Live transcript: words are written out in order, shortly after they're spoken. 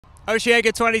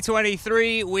Osheaga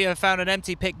 2023, we have found an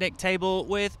empty picnic table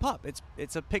with PUP.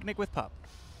 It's a picnic with PUP.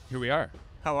 Here we are.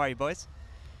 How are you, boys?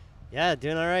 Yeah,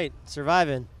 doing all right.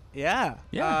 Surviving. Yeah.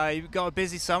 Yeah. You've got a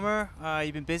busy summer.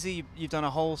 You've been busy. You've done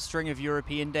a whole string of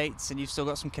European dates, and you've still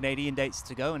got some Canadian dates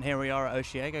to go. And here we are at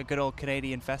Osheaga, a good old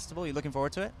Canadian festival. You looking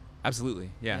forward to it? Absolutely.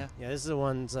 Yeah. Yeah, this is the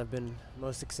ones I've been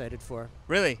most excited for.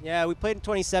 Really? Yeah, we played in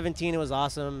 2017. It was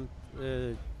awesome.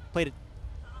 Played at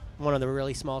one of the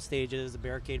really small stages. The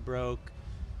barricade broke.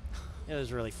 It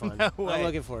was really fun. No way. I'm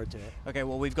looking forward to it. Okay,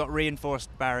 well, we've got reinforced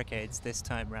barricades this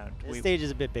time round. The stage is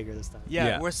a bit bigger this time.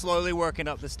 Yeah, we're slowly working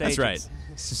up the stages. That's right.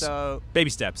 So Baby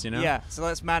steps, you know? yeah, so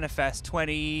let's manifest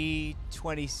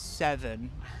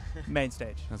 2027 main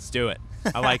stage. Let's do it.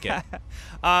 I like it.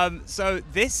 So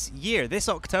this year, this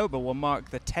October, will mark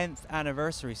the 10th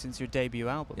anniversary since your debut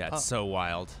album. Yeah, PUP. it's so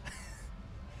wild.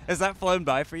 Has that flown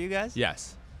by for you guys?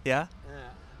 Yes. Yeah?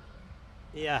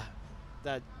 Yeah.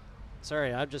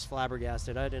 Sorry, I'm just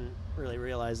flabbergasted. I didn't really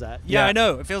realize that. Yeah, I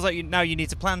know. It feels like now you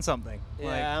need to plan something.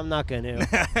 Yeah, I'm not going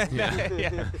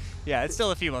to. Yeah, it's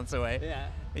still a few months away. Yeah.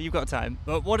 You've got time.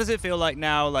 But what does it feel like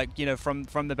now, like, you know,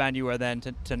 from the band you were then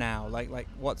to now? Like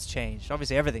what's changed?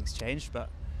 Obviously, everything's changed, but...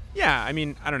 Yeah, I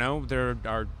mean, I don't know. There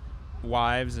are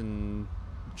wives and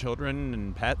children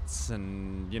and pets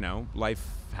and, you know, life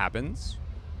happens.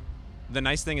 The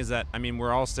nice thing is that, I mean,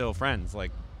 we're all still friends. Like,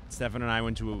 Stefan and I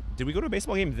went to did we go to a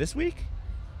baseball game this week?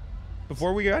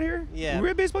 Before we got here? Yeah. Were we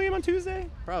at a baseball game on Tuesday?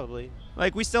 Probably.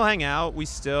 Like, we still hang out. We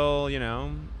still, you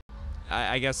know,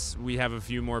 I guess we have a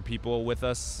few more people with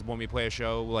us when we play a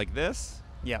show like this.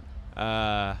 Yeah.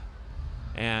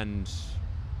 And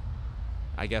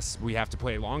I guess we have to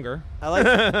play longer.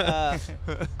 I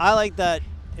like that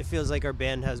it feels like our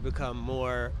band has become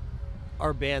more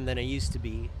our band than it used to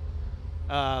be.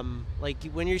 Like,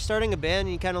 when you're starting a band,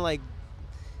 you kind of like,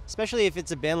 especially if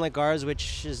it's a band like ours,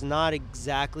 which is not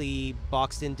exactly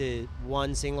boxed into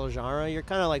one single genre, you're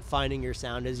kind of like finding your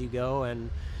sound as you go. And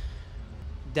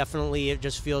definitely it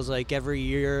just feels like every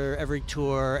year, every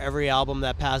tour, every album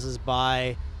that passes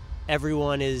by,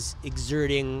 everyone is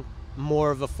exerting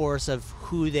more of a force of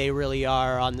who they really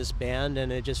are on this band,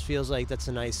 and it just feels like that's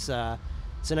a nice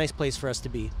place for us to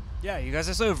be. Yeah, you guys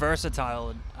are so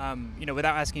versatile, and you know,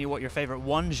 without asking you what your favorite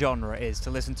one genre is to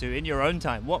listen to in your own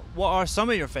time, what are some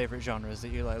of your favorite genres that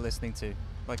you like listening to,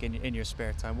 like in your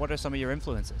spare time? What are some of your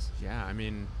influences? Yeah, I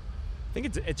mean, I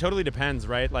think it totally depends,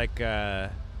 right? Like, I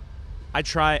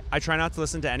try not to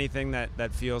listen to anything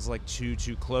that feels like too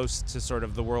close to sort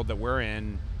of the world that we're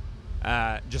in,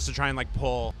 just to try and like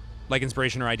pull like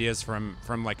inspiration or ideas from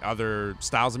like other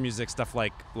styles of music, stuff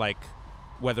like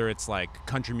whether it's like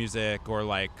country music or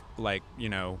like you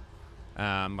know,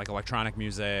 like electronic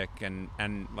music and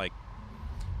like,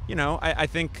 you know, I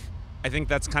think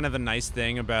that's kind of the nice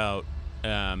thing about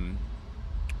a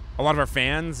lot of our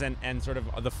fans and sort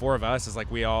of the four of us is like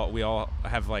we all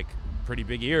have like pretty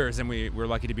big ears, and we're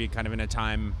lucky to be kind of in a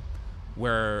time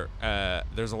where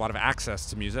there's a lot of access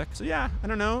to music. So yeah, I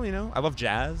don't know, you know, I love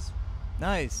jazz.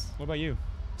 Nice. What about you,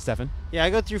 Stefan? Yeah, I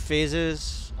go through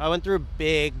phases. I went through a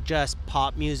big just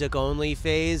pop music only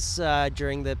phase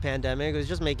during the pandemic. It was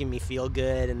just making me feel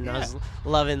good, and I was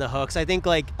loving the hooks. I think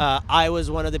like I was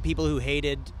one of the people who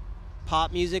hated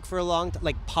pop music for a long time,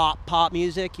 like pop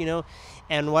music, you know.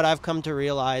 And what I've come to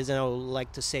realize, and I would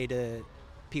like to say to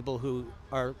people who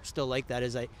are still like that,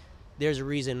 is there's a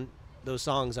reason those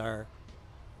songs are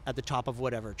at the top of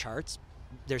whatever charts.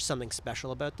 There's something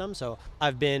special about them. So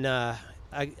I've been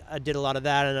I did a lot of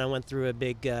that, and I went through a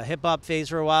big hip-hop phase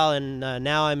for a while, and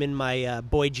now I'm in my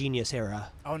boy genius era.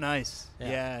 Oh, nice.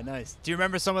 Yeah, nice. Do you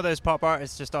remember some of those pop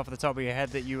artists just off the top of your head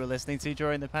that you were listening to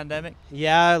during the pandemic?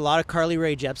 Yeah, a lot of Carly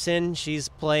Rae Jepsen. She's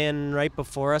playing right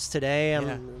before us today. I'm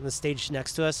on the stage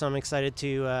next to us, so I'm excited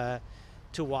to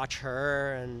watch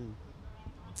her. And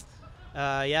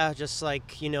yeah, just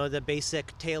like, you know, the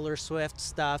basic Taylor Swift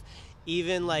stuff.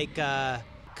 Even like a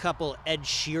couple Ed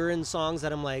Sheeran songs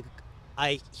that I'm like,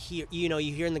 I hear, you know,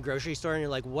 you hear in the grocery store and you're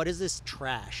like, what is this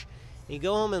trash? And you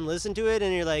go home and listen to it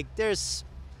and you're like, there's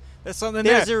something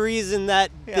there. There's a reason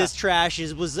that this trash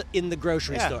was in the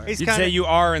grocery store. You'd say you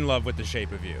are in love with The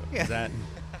Shape of You. Yeah. Is that?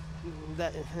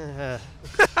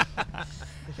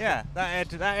 Yeah,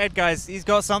 that Ed guy's, he's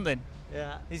got something.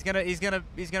 Yeah. He's gonna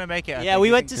make it. Yeah,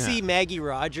 we went to see Maggie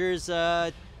Rogers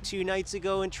 2 nights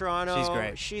ago in Toronto. She's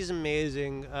great. She's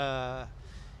amazing.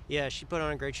 Yeah, she put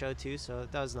on a great show too, so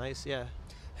that was nice. Yeah.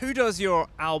 Who does your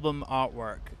album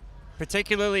artwork,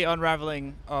 particularly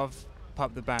Unravelling of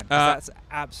PUPTheBand? That's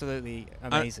absolutely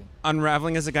amazing.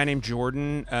 Unravelling is a guy named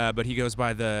Jordan, but he goes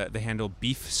by the handle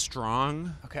Beef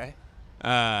Strong. Okay.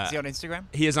 Is he on Instagram?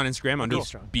 He is on Instagram under Beef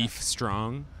Strong. Beef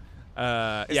Strong.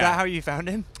 Is that how you found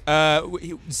him?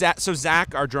 So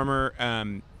Zach, our drummer,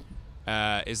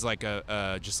 is like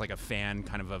just like a fan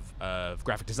kind of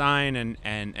graphic design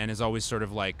and is always sort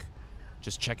of like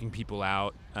just checking people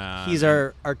out. He's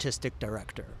our artistic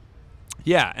director.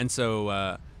 Yeah, and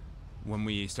so when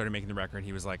we started making the record,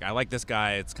 he was like, I like this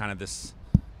guy. It's kind of this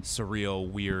surreal,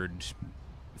 weird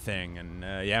thing, and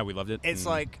yeah, we loved it. It's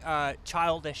like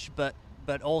childish, but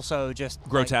also just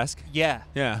grotesque. Like, yeah.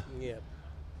 Yeah.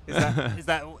 Is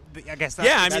that? I guess that.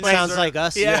 Yeah, I mean, that sounds like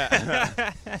us.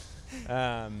 Yeah.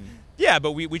 Yeah,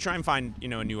 but we try and find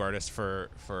a new artist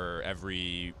for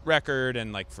every record,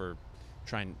 and like for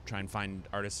try and find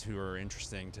artists who are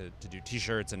interesting to do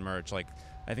T-shirts and merch. Like,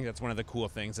 I think that's one of the cool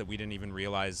things that we didn't even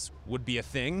realize would be a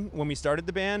thing when we started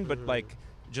the band, but like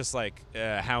just like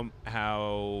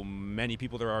how many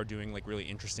people there are doing like really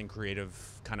interesting,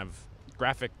 creative kind of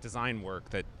graphic design work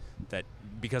that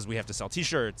because we have to sell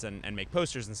T-shirts and make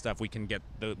posters and stuff, we can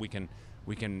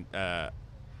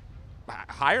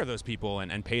hire those people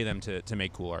and pay them to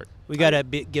make cool art. We gotta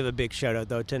give a big shout out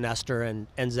though to Nestor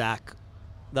and Zach,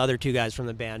 the other two guys from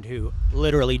the band who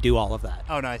literally do all of that.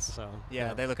 Oh, nice. So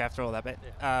yeah, they look after all that bit.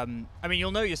 Yeah. I mean,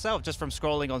 you'll know yourself just from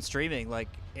scrolling on streaming. Like,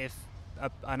 if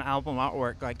an album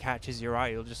artwork like catches your eye,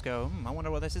 you'll just go, I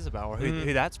wonder what this is about, or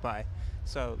who that's by.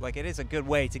 So, like, it is a good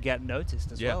way to get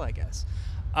noticed as well, I guess.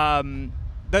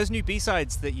 Those new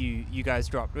B-sides that you guys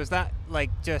dropped, was that like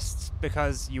just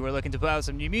because you were looking to put out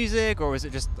some new music, or was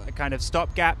it just a kind of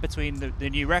stopgap between the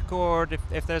new record,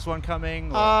 if there's one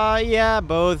coming? Yeah,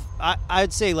 both.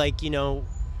 I'd say, like, in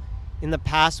the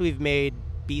past we've made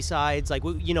B-sides. Like,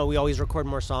 we always record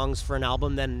more songs for an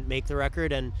album than make the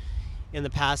record, and in the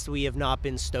past we have not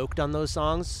been stoked on those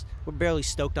songs. We're barely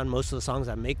stoked on most of the songs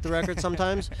that make the record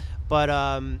sometimes. But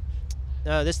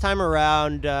this time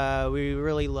around, we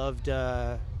really loved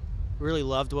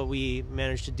what we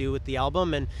managed to do with the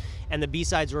album, and the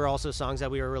B-sides were also songs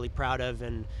that we were really proud of,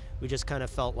 and we just kind of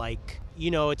felt like,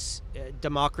 it's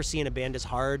democracy in a band is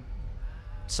hard.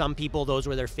 Some people, those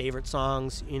were their favorite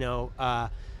songs,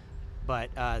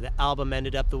 but the album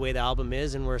ended up the way the album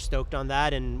is, and we're stoked on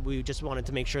that, and we just wanted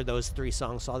to make sure those 3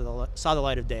 songs saw the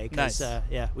light of day, because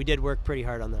nice. We did work pretty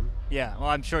hard on them. Yeah, well,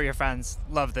 I'm sure your fans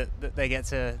love that they get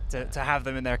to have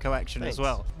them in their collection. Thanks. As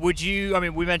well. Would you, I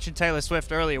mean, we mentioned Taylor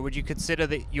Swift earlier, would you consider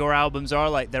that your albums are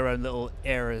like their own little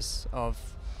eras of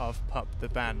PUP the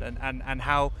band, and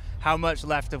how much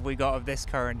left have we got of this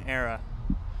current era?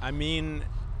 I mean,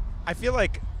 I feel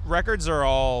like records are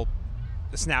all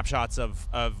snapshots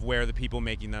of where the people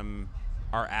making them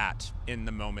are at in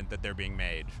the moment that they're being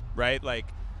made, right? Like,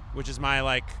 which is my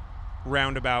like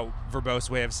roundabout verbose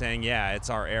way of saying, yeah, it's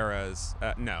our eras.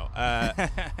 No,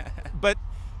 but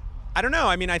I don't know.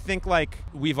 I mean, I think like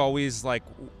we've always like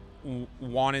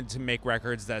wanted to make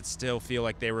records that still feel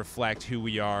like they reflect who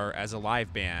we are as a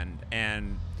live band,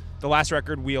 and the last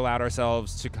record we allowed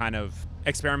ourselves to kind of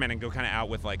experiment and go kind of out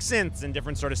with like synths and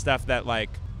different sort of stuff that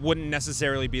like wouldn't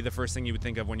necessarily be the first thing you would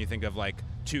think of when you think of like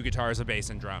 2 guitars, a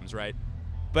bass, and drums, right?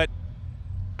 But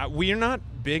we are not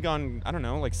big on, I don't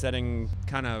know, like setting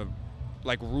kind of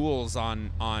like rules on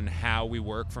how we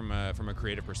work from a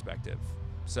creative perspective.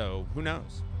 So who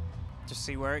knows? Just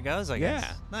see where it goes, I guess.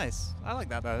 Yeah. Nice. I like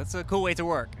that though. It's a cool way to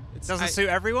work. It doesn't I suit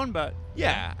everyone, but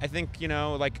yeah, I think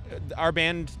like our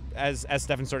band, as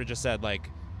Stefan sort of just said, like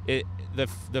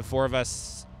the 4 of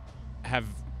us have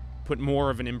put more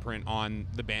of an imprint on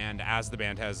the band as the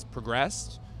band has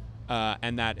progressed,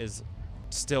 and that is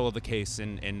still the case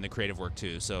in the creative work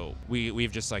too. So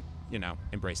we've just like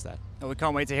embraced that. Oh, we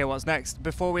can't wait to hear what's next.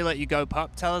 Before we let you go,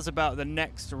 Pup, tell us about the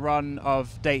next run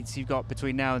of dates you've got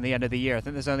between now and the end of the year. I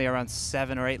think there's only around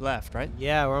 7 or 8 left, right?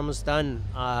 Yeah, we're almost done.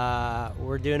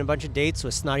 We're doing a bunch of dates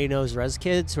with Snotty Nose Res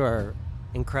Kids, who are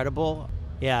incredible.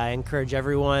 Yeah, I encourage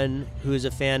everyone who's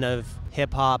a fan of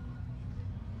hip-hop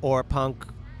or punk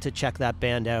to check that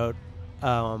band out.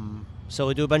 So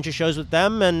we'll do a bunch of shows with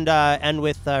them and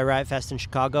with Riot Fest in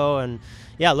Chicago, and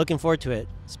yeah, looking forward to it.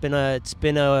 It's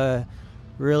been a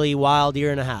really wild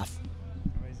year and a half.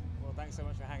 Amazing. Well, thanks so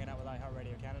much for hanging out with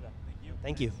iHeartRadio Canada. Thank you.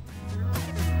 Thank you.